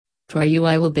For you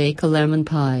I will bake a lemon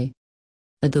pie.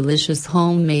 A delicious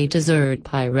homemade dessert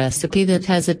pie recipe that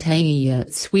has a tangy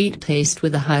yet sweet taste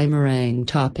with a high meringue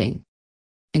topping.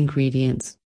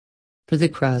 Ingredients. For the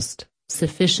crust,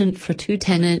 sufficient for 2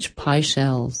 10-inch pie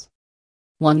shells.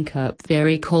 1 cup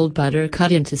very cold butter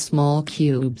cut into small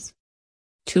cubes.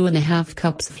 2½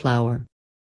 cups flour.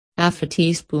 Half a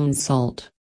teaspoon salt.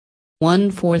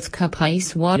 1/4 cup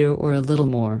ice water or a little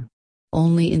more.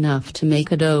 Only enough to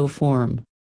make a dough form.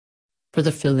 For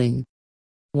the filling.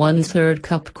 1/3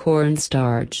 cup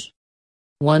cornstarch.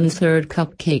 1/3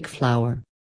 cup cake flour.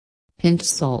 Pinch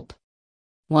salt.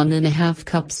 1½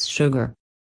 cups sugar.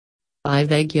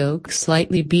 5 egg yolks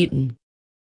slightly beaten.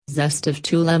 Zest of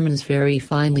 2 lemons very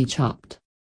finely chopped.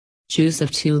 Juice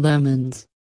of 2 lemons.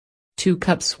 2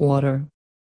 cups water.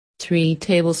 3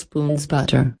 tablespoons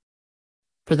butter.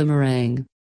 For the meringue.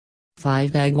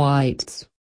 5 egg whites.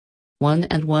 1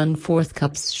 1/4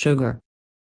 cups sugar.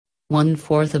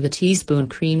 1/4 of a teaspoon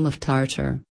cream of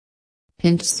tartar.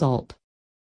 Pinch salt.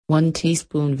 1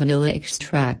 teaspoon vanilla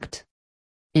extract.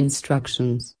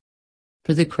 Instructions.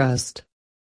 For the crust.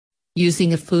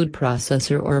 Using a food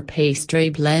processor or pastry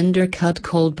blender, cut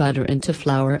cold butter into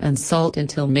flour and salt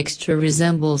until mixture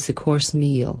resembles a coarse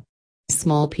meal.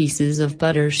 Small pieces of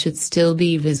butter should still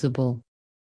be visible.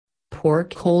 Pour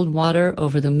cold water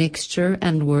over the mixture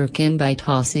and work in by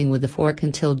tossing with a fork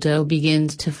until dough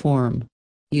begins to form.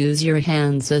 Use your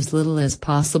hands as little as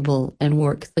possible and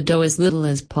work the dough as little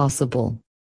as possible.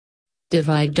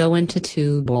 Divide dough into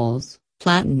 2 balls,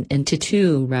 flatten into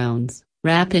 2 rounds,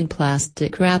 wrap in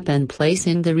plastic wrap and place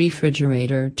in the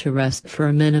refrigerator to rest for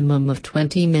a minimum of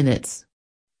 20 minutes.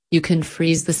 You can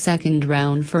freeze the second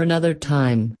round for another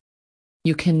time.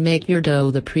 You can make your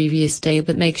dough the previous day,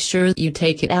 but make sure you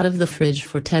take it out of the fridge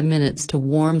for 10 minutes to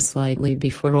warm slightly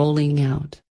before rolling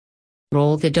out.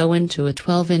 Roll the dough into a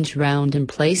 12-inch round and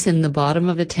place in the bottom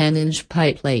of a 10-inch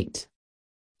pie plate.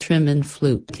 Trim and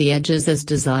flute the edges as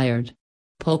desired.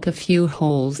 Poke a few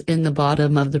holes in the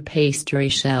bottom of the pastry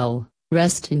shell.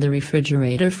 Rest in the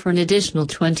refrigerator for an additional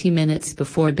 20 minutes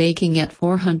before baking at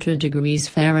 400 degrees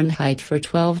Fahrenheit for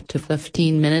 12 to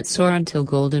 15 minutes or until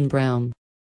golden brown.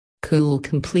 Cool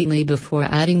completely before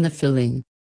adding the filling.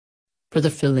 For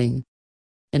the filling.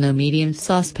 In a medium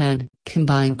saucepan,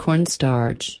 combine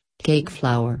cornstarch, cake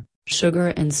flour, sugar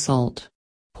and salt.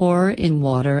 Pour in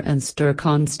water and stir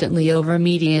constantly over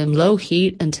medium-low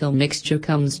heat until mixture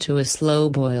comes to a slow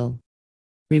boil.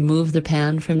 Remove the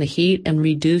pan from the heat and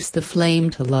reduce the flame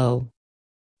to low.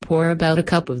 Pour about a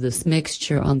cup of this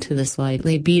mixture onto the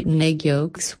slightly beaten egg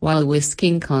yolks while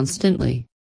whisking constantly.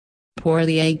 Pour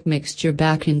the egg mixture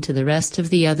back into the rest of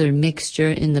the other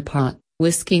mixture in the pot,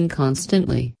 whisking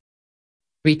constantly.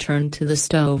 Return to the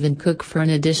stove and cook for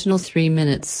an additional 3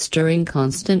 minutes, stirring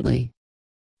constantly.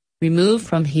 Remove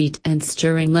from heat and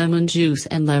stir in lemon juice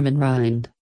and lemon rind.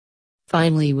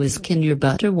 Finally, whisk in your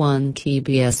butter 1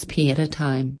 tablespoon at a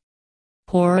time.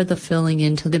 Pour the filling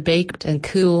into the baked and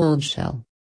cooled shell.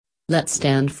 Let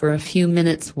stand for a few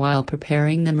minutes while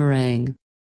preparing the meringue.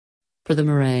 For the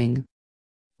meringue.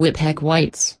 Whip egg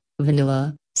whites,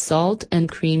 vanilla, salt and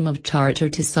cream of tartar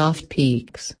to soft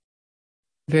peaks.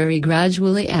 Very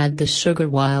gradually add the sugar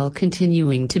while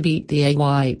continuing to beat the egg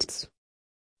whites.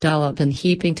 Dollop in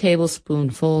heaping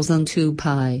tablespoonfuls onto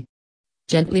pie.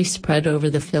 Gently spread over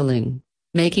the filling,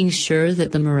 making sure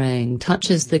that the meringue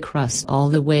touches the crust all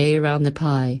the way around the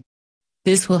pie.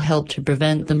 This will help to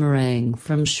prevent the meringue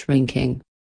from shrinking.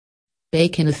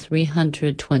 Bake in a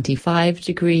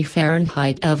 325-degree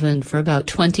Fahrenheit oven for about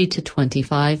 20 to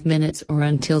 25 minutes or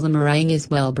until the meringue is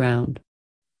well browned.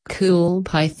 Cool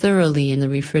pie thoroughly in the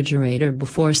refrigerator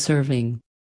before serving.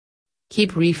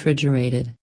 Keep refrigerated.